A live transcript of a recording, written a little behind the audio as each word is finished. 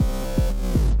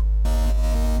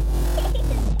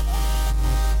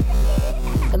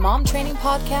Mom Training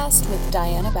Podcast with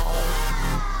Diana Ballard.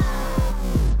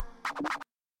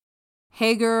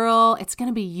 Hey girl, it's going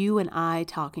to be you and I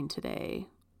talking today,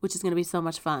 which is going to be so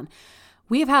much fun.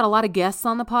 We have had a lot of guests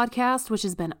on the podcast, which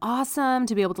has been awesome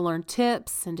to be able to learn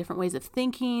tips and different ways of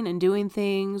thinking and doing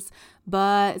things,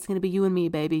 but it's going to be you and me,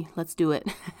 baby. Let's do it.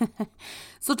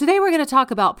 So today we're going to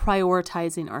talk about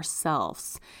prioritizing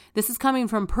ourselves. This is coming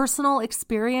from personal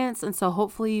experience, and so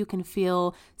hopefully you can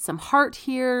feel some heart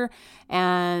here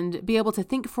and be able to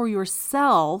think for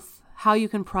yourself how you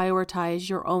can prioritize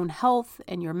your own health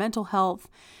and your mental health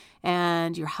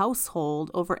and your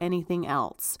household over anything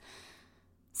else.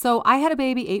 So I had a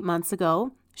baby 8 months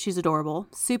ago. She's adorable,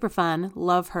 super fun,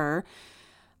 love her.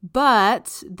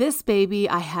 But this baby,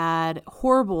 I had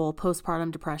horrible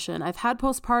postpartum depression. I've had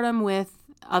postpartum with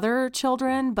other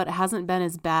children, but it hasn't been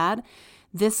as bad.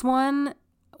 This one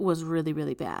was really,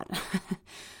 really bad.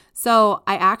 So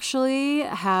I actually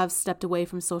have stepped away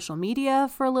from social media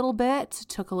for a little bit,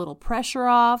 took a little pressure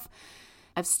off.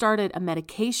 I've started a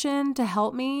medication to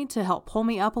help pull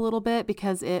me up a little bit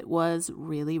because it was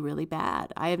really, really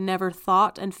bad. I have never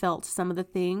thought and felt some of the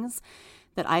things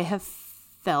that I have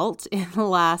felt in the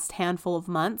last handful of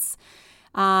months.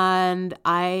 And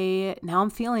now I'm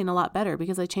feeling a lot better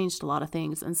because I changed a lot of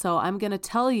things. And so I'm going to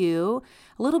tell you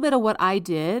a little bit of what I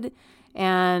did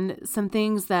and some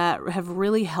things that have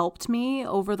really helped me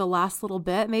over the last little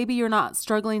bit. Maybe you're not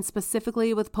struggling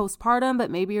specifically with postpartum,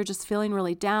 but maybe you're just feeling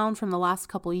really down from the last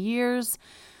couple of years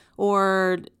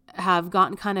or have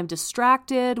gotten kind of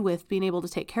distracted with being able to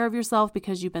take care of yourself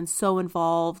because you've been so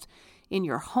involved in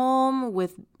your home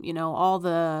with, all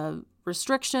the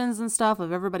restrictions and stuff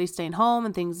of everybody staying home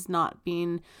and things not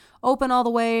being open all the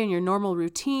way and your normal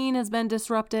routine has been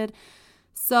disrupted.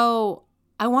 So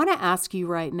I want to ask you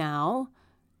right now,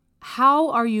 how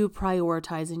are you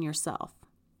prioritizing yourself?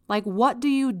 Like, what do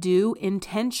you do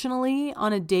intentionally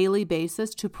on a daily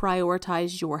basis to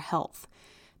prioritize your health?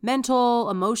 Mental,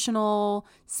 emotional,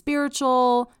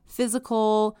 spiritual,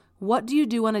 physical. What do you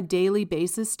do on a daily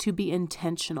basis to be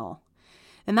intentional?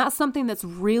 And that's something that's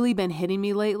really been hitting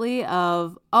me lately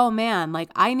of, oh man, like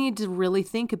I need to really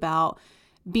think about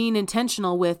being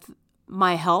intentional with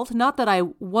my health. Not that I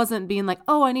wasn't being like,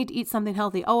 oh, I need to eat something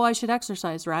healthy. Oh, I should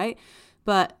exercise, right?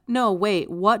 But no, wait,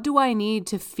 what do I need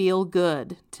to feel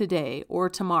good today or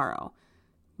tomorrow?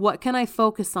 What can I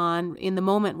focus on in the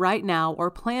moment right now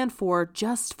or plan for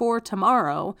just for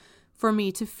tomorrow for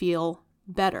me to feel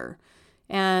better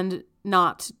and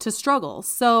not to struggle?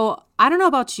 So I don't know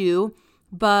about you,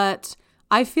 but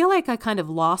I feel like I kind of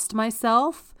lost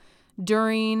myself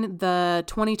during the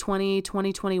 2020,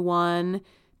 2021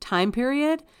 time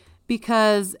period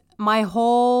because my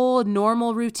whole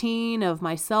normal routine of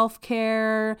my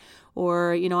self-care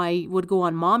or, I would go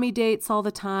on mommy dates all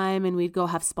the time and we'd go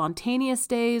have spontaneous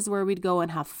days where we'd go and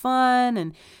have fun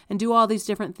and do all these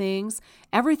different things.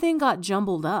 Everything got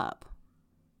jumbled up.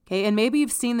 Okay. And maybe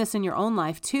you've seen this in your own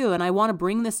life too. And I want to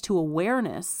bring this to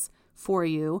awareness for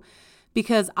you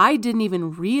because I didn't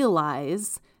even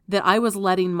realize that I was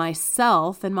letting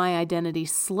myself and my identity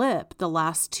slip the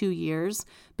last 2 years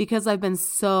because I've been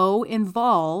so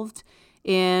involved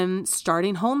in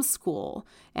starting homeschool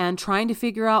and trying to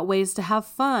figure out ways to have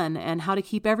fun and how to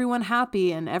keep everyone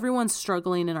happy. And everyone's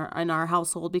struggling in our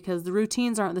household because the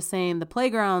routines aren't the same. The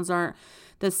playgrounds aren't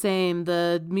the same.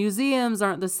 The museums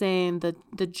aren't the same.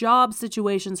 The job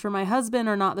situations for my husband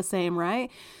are not the same, right?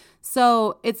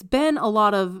 So it's been a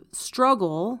lot of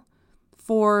struggle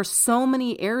for so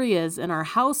many areas in our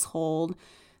household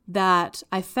that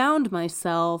I found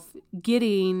myself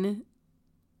getting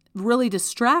really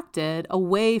distracted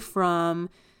away from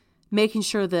making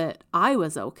sure that I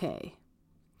was okay.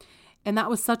 And that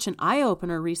was such an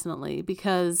eye-opener recently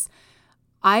because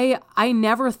I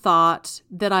never thought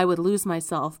that I would lose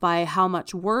myself by how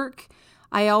much work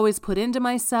I always put into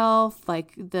myself,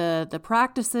 like the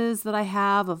practices that I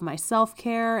have of my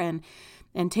self-care and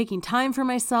taking time for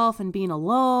myself and being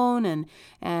alone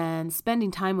and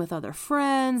spending time with other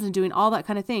friends and doing all that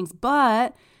kind of things.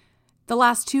 But the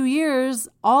last 2 years,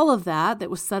 all of that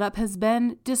was set up has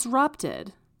been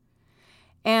disrupted.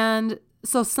 And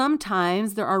so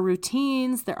sometimes there are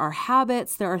routines, there are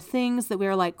habits, there are things that we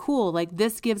are like, cool, like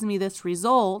this gives me this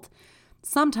result.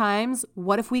 Sometimes,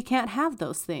 what if we can't have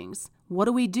those things? What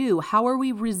do we do? How are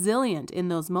we resilient in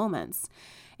those moments?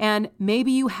 And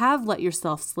maybe you have let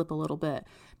yourself slip a little bit.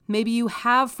 Maybe you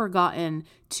have forgotten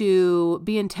to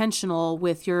be intentional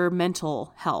with your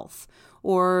mental health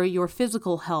or your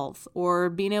physical health or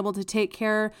being able to take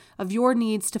care of your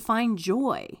needs to find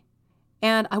joy.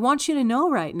 And I want you to know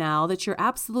right now that you're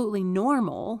absolutely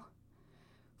normal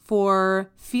for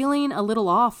feeling a little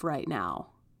off right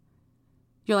now.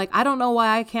 You're like, I don't know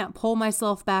why I can't pull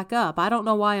myself back up. I don't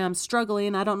know why I'm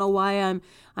struggling. I don't know why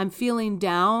I'm feeling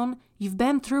down. You've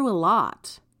been through a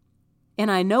lot.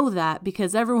 And I know that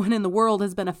because everyone in the world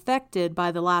has been affected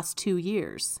by the last 2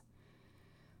 years.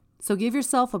 So give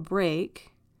yourself a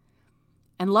break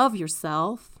and love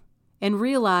yourself and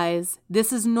realize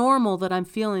this is normal that I'm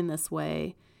feeling this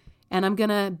way. And I'm going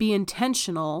to be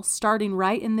intentional starting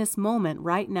right in this moment,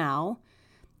 right now,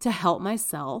 to help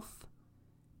myself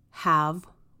have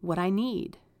what I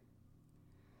need.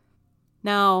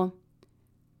 Now,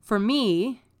 for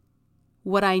me,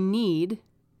 what I need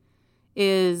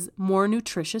is more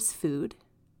nutritious food.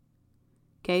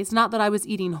 Okay, it's not that I was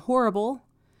eating horrible,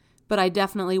 but I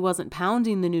definitely wasn't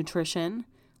pounding the nutrition,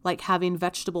 like having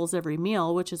vegetables every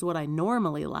meal, which is what I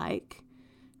normally like,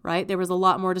 right? There was a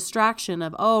lot more distraction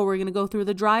of, oh, we're going to go through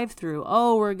the drive-through.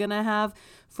 Oh, we're going to have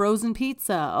frozen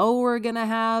pizza. Oh, we're going to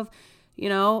have,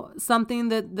 something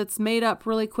that's made up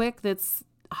really quick that's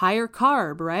higher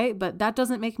carb, right? But that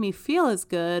doesn't make me feel as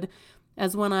good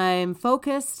as when I'm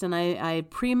focused and I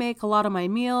pre-make a lot of my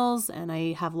meals and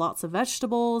I have lots of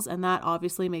vegetables, and that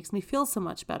obviously makes me feel so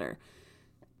much better.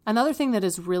 Another thing that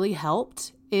has really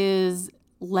helped is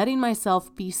letting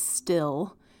myself be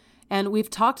still. And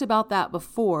we've talked about that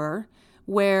before,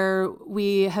 where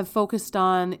we have focused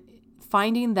on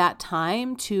finding that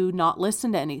time to not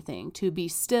listen to anything, to be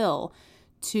still,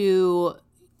 to,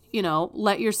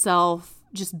 let yourself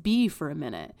just be for a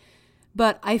minute.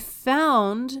 But I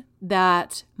found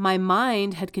that my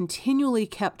mind had continually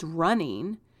kept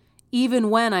running even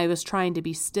when I was trying to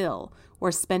be still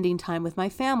or spending time with my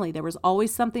family. There was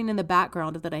always something in the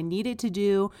background that I needed to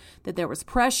do, that there was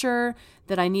pressure,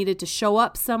 that I needed to show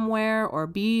up somewhere or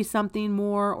be something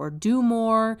more or do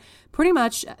more. Pretty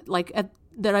much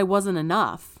that I wasn't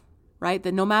enough, right?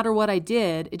 That no matter what I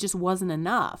did, it just wasn't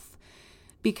enough.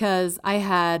 Because I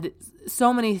had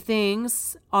so many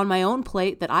things on my own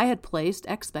plate that I had placed,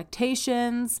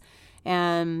 expectations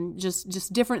and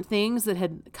just different things that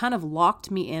had kind of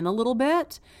locked me in a little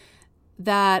bit,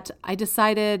 that I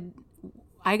decided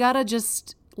I gotta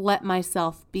just let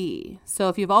myself be. So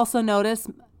if you've also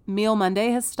noticed, Meal Monday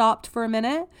has stopped for a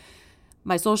minute.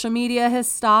 My social media has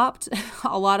stopped.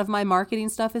 A lot of my marketing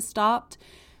stuff has stopped.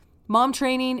 Mom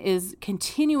training is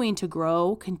continuing to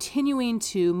grow, continuing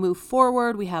to move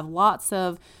forward. We have lots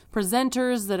of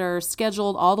presenters that are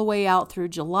scheduled all the way out through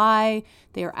July.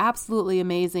 They are absolutely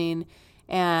amazing,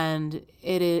 and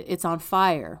it's on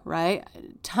fire, right?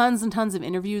 Tons and tons of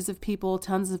interviews of people,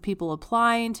 tons of people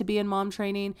applying to be in mom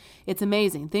training. It's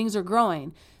amazing. Things are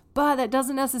growing. But that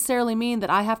doesn't necessarily mean that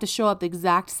I have to show up the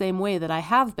exact same way that I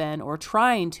have been or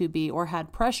trying to be or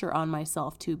had pressure on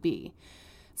myself to be.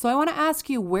 So I want to ask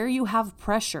you where you have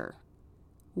pressure.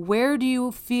 Where do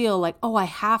you feel like, oh, I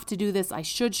have to do this. I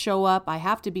should show up. I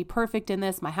have to be perfect in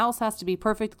this. My house has to be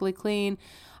perfectly clean.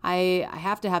 I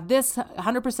have to have this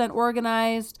 100%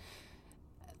 organized.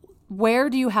 Where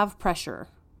do you have pressure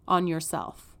on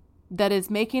yourself that is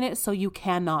making it so you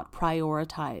cannot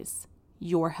prioritize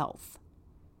your health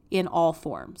in all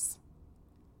forms?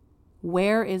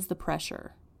 Where is the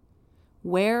pressure?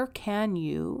 Where can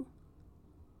you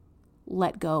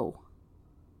let go,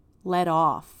 let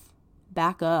off,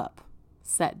 back up,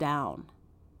 set down?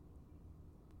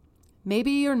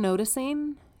 Maybe you're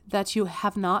noticing that you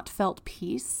have not felt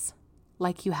peace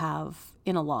like you have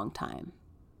in a long time.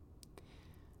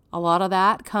 A lot of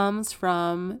that comes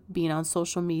from being on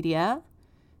social media,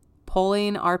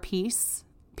 pulling our piece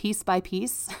by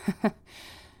piece,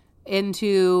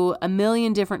 into a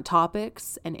million different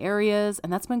topics and areas,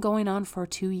 and that's been going on for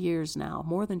 2 years now,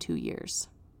 more than 2 years.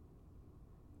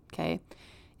 Okay?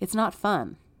 It's not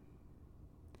fun.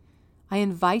 I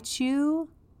invite you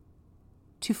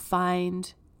to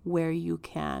find where you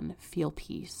can feel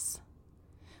peace,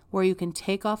 where you can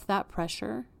take off that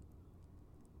pressure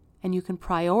and you can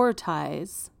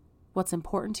prioritize what's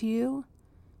important to you,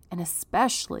 and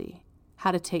especially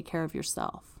how to take care of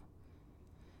yourself.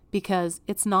 Because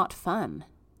it's not fun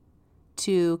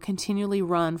to continually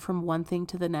run from one thing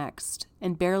to the next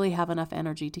and barely have enough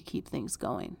energy to keep things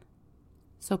going.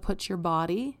 So put your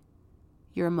body,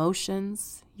 your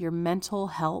emotions, your mental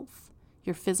health,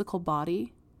 your physical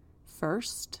body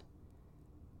first,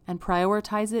 and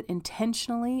prioritize it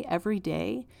intentionally every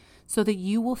day so that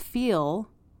you will feel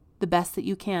the best that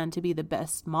you can, to be the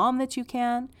best mom that you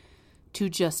can, to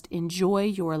just enjoy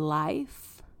your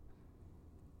life,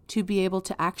 to be able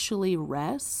to actually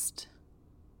rest,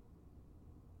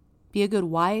 be a good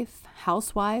wife,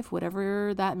 housewife,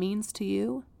 whatever that means to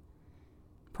you.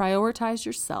 Prioritize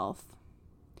yourself.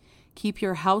 Keep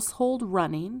your household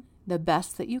running the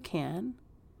best that you can,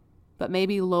 but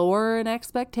maybe lower an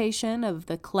expectation of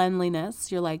the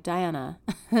cleanliness. You're like, Diana,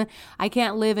 I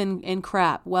can't live in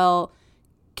crap. Well,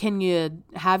 can you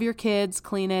have your kids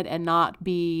clean it and not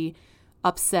be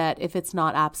upset if it's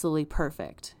not absolutely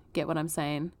perfect? Get what I'm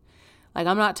saying? Like,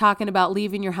 I'm not talking about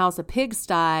leaving your house a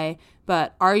pigsty,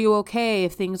 but are you okay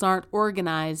if things aren't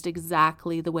organized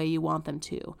exactly the way you want them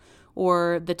to?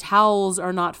 Or the towels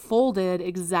are not folded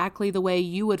exactly the way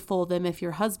you would fold them if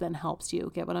your husband helps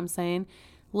you. Get what I'm saying?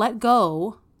 Let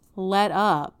go, let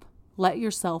up, let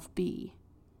yourself be.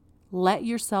 Let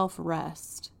yourself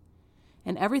rest.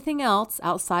 And everything else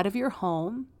outside of your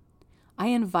home, I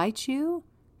invite you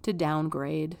to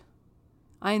downgrade.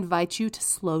 I invite you to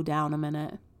slow down a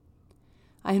minute.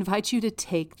 I invite you to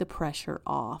take the pressure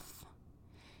off.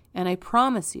 And I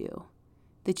promise you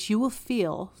that you will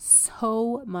feel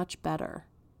so much better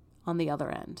on the other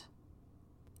end.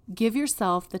 Give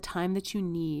yourself the time that you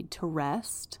need to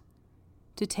rest,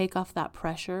 to take off that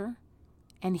pressure,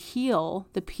 and heal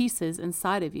the pieces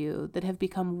inside of you that have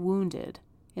become wounded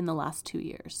in the last 2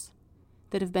 years,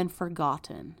 that have been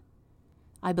forgotten.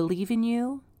 I believe in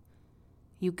you.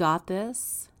 You got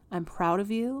this. I'm proud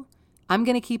of you. I'm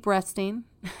going to keep resting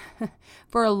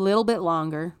for a little bit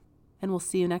longer, and we'll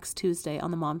see you next Tuesday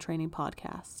on the Mom Training Podcast.